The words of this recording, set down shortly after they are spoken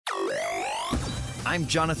I'm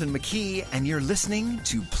Jonathan McKee, and you're listening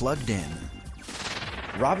to Plugged In.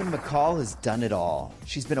 Robin McCall has done it all.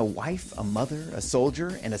 She's been a wife, a mother, a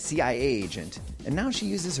soldier, and a CIA agent. And now she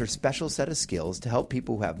uses her special set of skills to help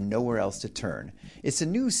people who have nowhere else to turn. It's a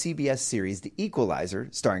new CBS series, The Equalizer,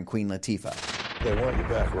 starring Queen Latifah. They want you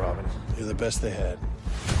back, Robin. You're the best they had.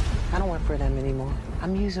 I don't work for them anymore.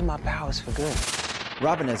 I'm using my powers for good.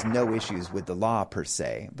 Robin has no issues with the law per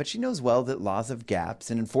se, but she knows well that laws have gaps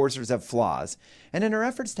and enforcers have flaws, and in her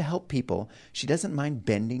efforts to help people, she doesn't mind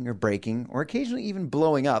bending or breaking or occasionally even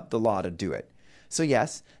blowing up the law to do it. So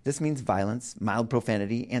yes, this means violence, mild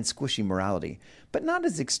profanity, and squishy morality, but not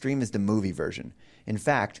as extreme as the movie version. In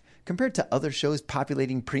fact, compared to other shows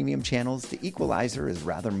populating premium channels, The Equalizer is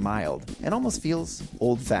rather mild and almost feels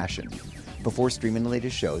old-fashioned. Before streaming the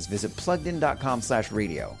latest shows, visit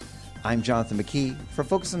pluggedin.com/radio. I'm Jonathan McKee for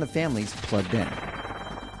Focus on the Family's Plugged In.